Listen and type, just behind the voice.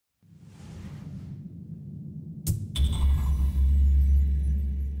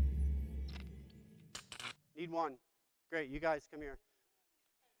Need one. Great, you guys come here.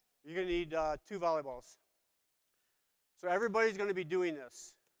 You're going to need 2 volleyballs. So everybody's going to be doing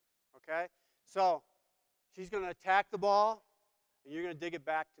this, okay? So she's going to attack the ball, and you're going to dig it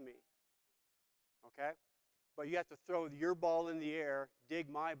back to me, okay? But you have to throw your ball in the air, dig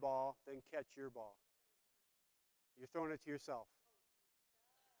my ball, then catch your ball. You're throwing it to yourself.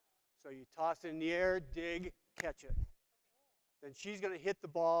 So you toss it in the air, dig, catch it. Then she's going to hit the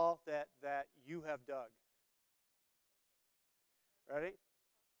ball that you have dug. Ready?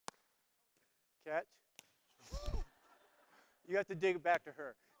 Catch. You have to dig it back to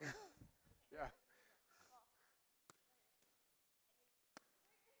her. Yeah.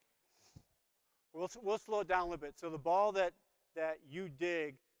 We'll slow it down a little bit. So the ball that you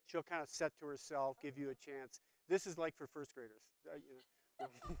dig, she'll kind of set to herself, give you a chance. This is like for first graders.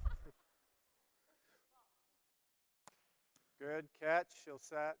 Good, catch, she'll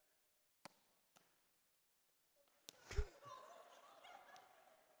set.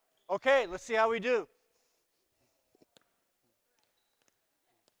 Okay, let's see how we do.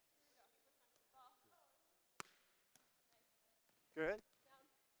 Good.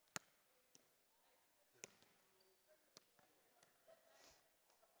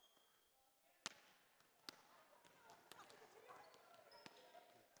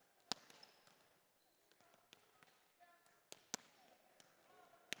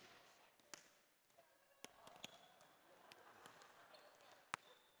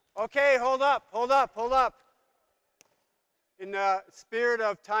 Okay, hold up, hold up, hold up. In the spirit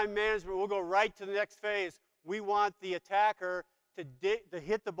of time management, we'll go right to the next phase. We want the attacker to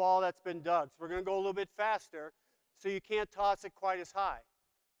hit the ball that's been dug. So we're going to go a little bit faster, so you can't toss it quite as high.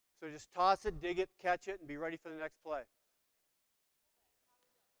 So just toss it, dig it, catch it, and be ready for the next play.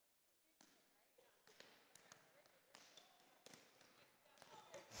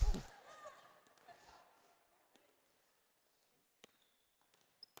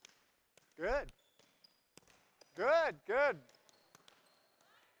 Good. Good, good.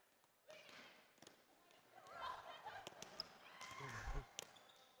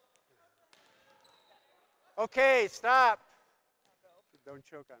 Okay, stop. Don't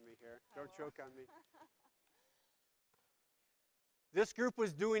choke on me here. Don't choke on me. This group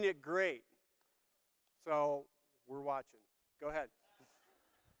was doing it great. So we're watching. Go ahead.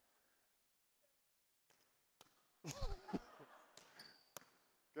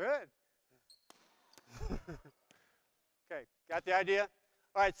 Good. Okay, got the idea?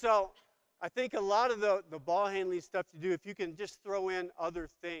 All right, so I think a lot of the ball handling stuff to do, if you can just throw in other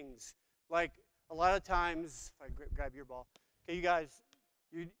things, like a lot of times, if I grab your ball, okay, you guys,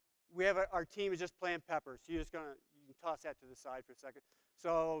 we have our team is just playing pepper, so you can toss that to the side for a second.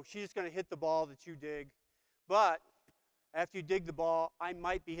 So she's just going to hit the ball that you dig, but after you dig the ball, I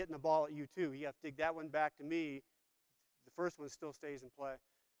might be hitting the ball at you too. You have to dig that one back to me. The first one still stays in play.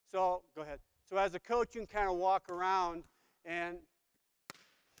 So go ahead. So as a coach, you can kind of walk around and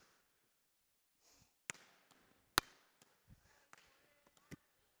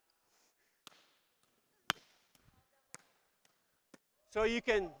so you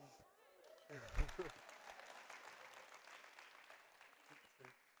can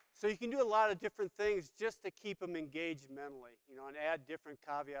so you can do a lot of different things just to keep them engaged mentally, you know, and add different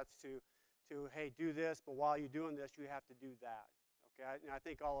caveats to hey, do this, but while you're doing this, you have to do that. Okay, and I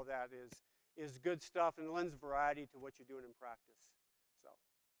think all of that is good stuff and lends variety to what you're doing in practice.